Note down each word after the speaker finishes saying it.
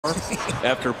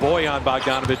After Bojan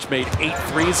Bogdanovic made 8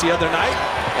 threes the other night,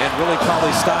 and Willie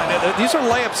Cauley-Stein. These are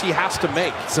layups he has to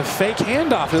make. It's a fake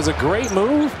handoff. It was a great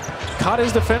move. Caught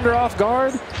his defender off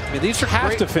guard. I mean, these are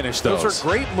have to finish those. Those are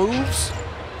great moves,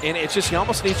 and it's just he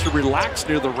almost needs to relax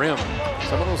near the rim.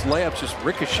 Some of those layups just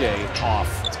ricochet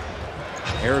off.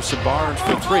 Harrison Barnes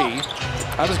for 3.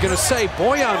 I was going to say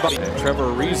Bojan and Trevor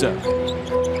Ariza.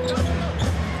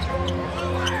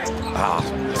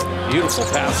 Beautiful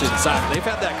pass inside. They've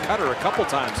had that cutter a couple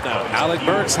times now. Alec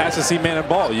Burks has to see man and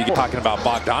ball. You're talking about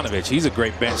Bogdanovic. He's a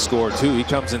great bench scorer too. He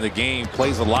comes in the game,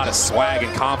 plays a lot of swag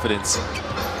and confidence.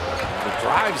 The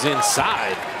drives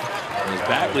inside as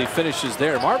Bagley finishes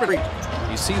there. Marvin,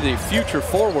 you see the future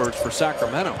forwards for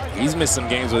Sacramento. He's missed some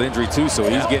games with injury too, so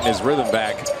he's getting his rhythm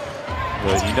back.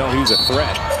 But you know he's a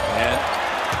threat. And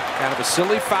kind of a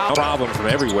silly foul. Problem from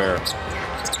everywhere.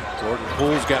 Jordan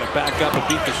Poole's got to back up and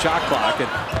beat the shot clock. And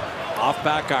off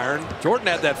back iron. Jordan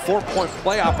had that 4-point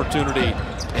play opportunity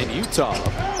in Utah.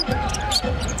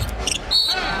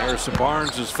 Harrison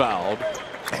Barnes is fouled.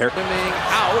 Harrison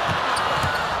out.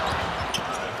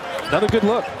 Another good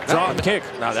look. Draw and kick.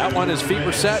 Now that one, his feet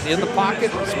were set in the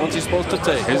pocket. That's what he's supposed to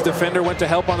take. His defender went to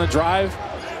help on the drive.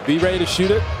 Be ready to shoot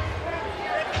it.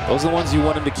 Those are the ones you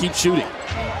want him to keep shooting.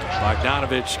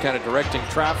 Bogdanovic kind of directing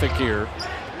traffic here.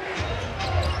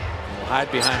 He'll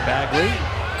hide behind Bagley.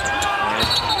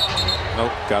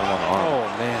 Nope, got him on the arm.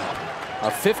 Oh, man. A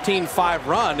 15-5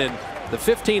 run, and the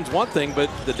 15's one thing, but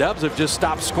the Dubs have just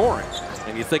stopped scoring.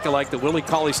 And you think of like the Willie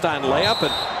Cauley-Stein layup,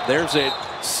 and there's a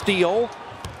steal.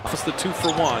 That's the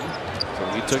 2-for-1.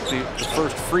 So we took the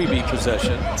first freebie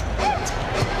possession.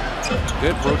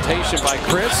 Good rotation by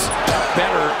Chris.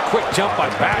 Better quick jump by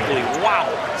Bagley.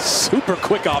 Wow. Super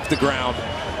quick off the ground.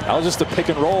 That was just a pick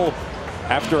and roll.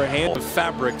 After a hand of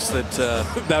fabrics that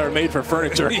that are made for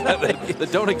furniture. Yeah,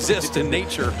 that don't exist in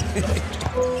nature.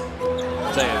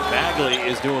 I'm saying Bagley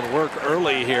is doing work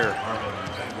early here.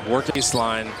 Working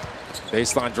baseline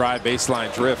drive,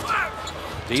 baseline drift.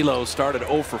 D'Lo started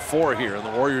 0 for 4 here, and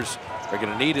the Warriors are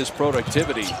going to need his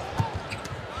productivity.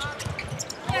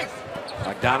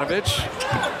 Bogdanovic,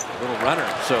 little runner.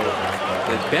 So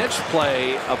the bench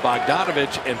play of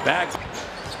Bogdanovic and Bagley.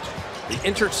 The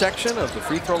intersection of the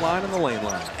free throw line and the lane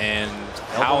line. And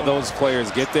how those players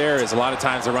get there is a lot of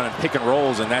times they're running pick and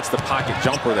rolls, and that's the pocket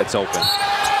jumper that's open.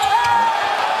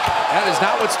 That is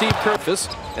not what Steve Kerr did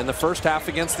in the first half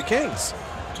against the Kings.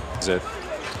 Is it?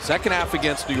 Second half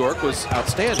against New York was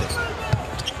outstanding.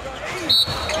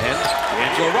 And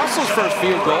D'Angelo Russell's first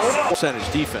field goal.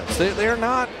 Percentage defense. They are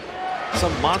not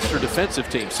some monster defensive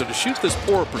team. So to shoot this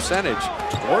poor percentage,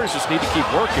 the Warriors just need to keep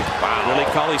working. Wow. Willie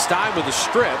Cauley-Stein with a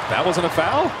strip. That wasn't a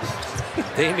foul?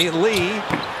 Damian Lee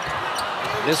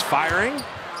misfiring.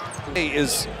 He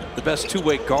is the best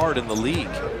two-way guard in the league.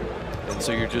 And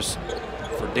so you're just,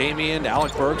 for Damian,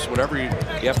 Alec Burks, whatever, you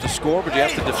have to score, but you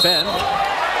have to defend.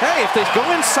 Hey, if they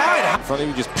go inside, in front of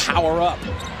you, just power up.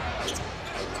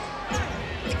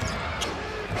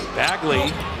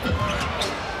 Bagley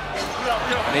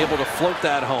unable to float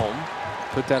that home.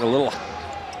 Put that a little.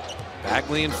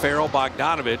 Bagley and Farrell,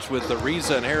 Bogdanovic with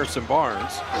Ariza and Harrison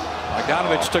Barnes.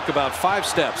 Bogdanovic took about 5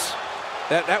 steps.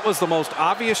 That was the most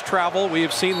obvious travel we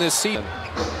have seen this season.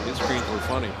 His screens were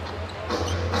funny.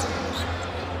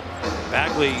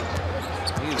 Bagley,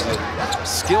 he's a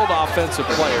skilled offensive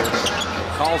player.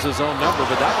 Calls his own number,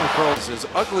 but that one curls as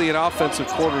ugly an offensive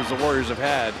quarter as the Warriors have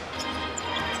had.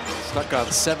 Stuck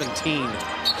on 17.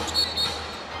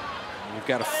 You've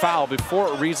got a foul before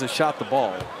Ariza shot the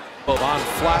ball. On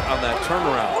flat on that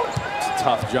turnaround. It's a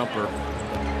tough jumper.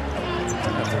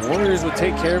 If the Warriors would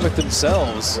take care of it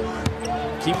themselves,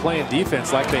 keep playing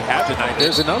defense like they have tonight.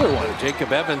 There's another one.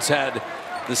 Jacob Evans had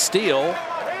the steal,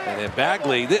 and then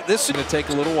Bagley. This is going to take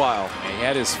a little while. And he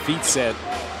had his feet set.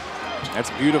 That's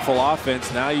beautiful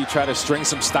offense. Now you try to string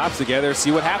some stops together,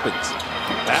 see what happens.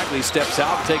 Bagley steps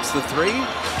out, takes the 3.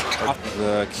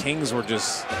 The Kings were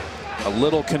just a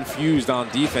little confused on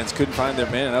defense, couldn't find their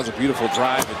man. That was a beautiful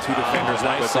drive, and 2 defenders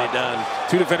went with done.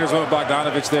 2 defenders went with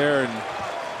Bogdanovic there, and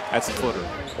that's a footer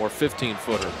or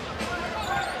 15-footer.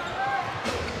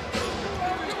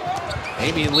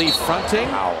 Damian Lee fronting.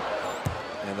 Wow.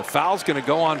 And the foul's going to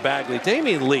go on Bagley.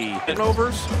 Damian Lee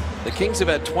turnovers. The Kings have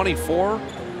had 24.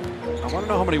 I want to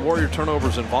know how many Warrior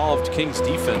turnovers involved Kings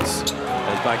defense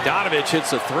as Bogdanovic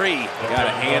hits a 3. Got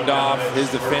a handoff. His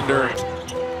defender.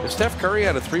 If Steph Curry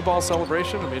had a 3-ball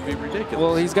celebration, I mean, it'd be ridiculous.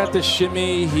 Well, he's got this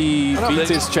shimmy. He beats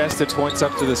his chest and points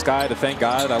up to the sky to thank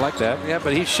God. I like that. Yeah,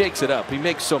 but he shakes it up. He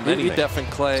makes so many. Steph and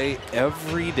Clay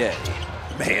every day.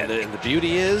 Man, and the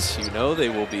beauty is, you know, they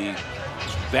will be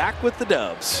back with the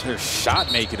Dubs. Their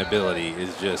shot-making ability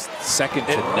is just second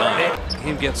to none. He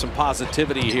can get some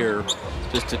positivity here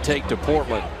just to take to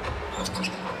Portland.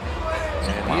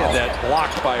 And he had that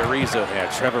blocked by Ariza. Yeah,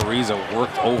 Trevor Ariza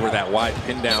worked over that wide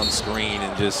pin-down screen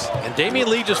and just... And Damian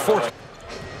Lee just forced.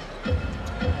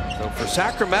 So for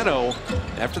Sacramento,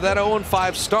 after that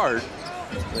 0-5 start,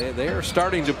 they are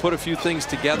starting to put a few things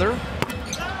together.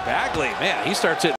 Bagley, man, he starts hitting